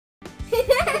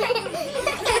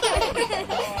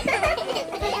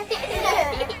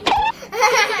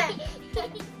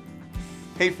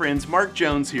Hey friends, Mark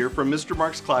Jones here from Mr.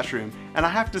 Mark's Classroom, and I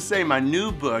have to say my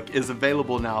new book is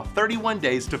available now, 31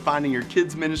 Days to Finding Your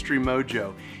Kids Ministry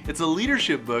Mojo. It's a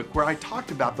leadership book where I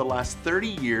talked about the last 30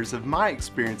 years of my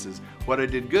experiences, what I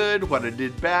did good, what I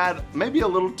did bad, maybe a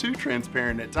little too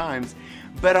transparent at times,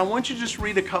 but I want you to just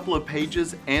read a couple of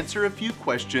pages, answer a few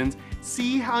questions,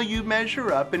 see how you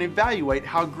measure up and evaluate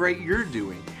how great you're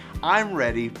doing. I'm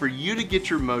ready for you to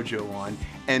get your mojo on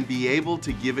and be able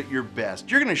to give it your best.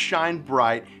 You're going to shine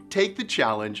bright. Take the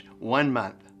challenge 1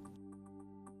 month.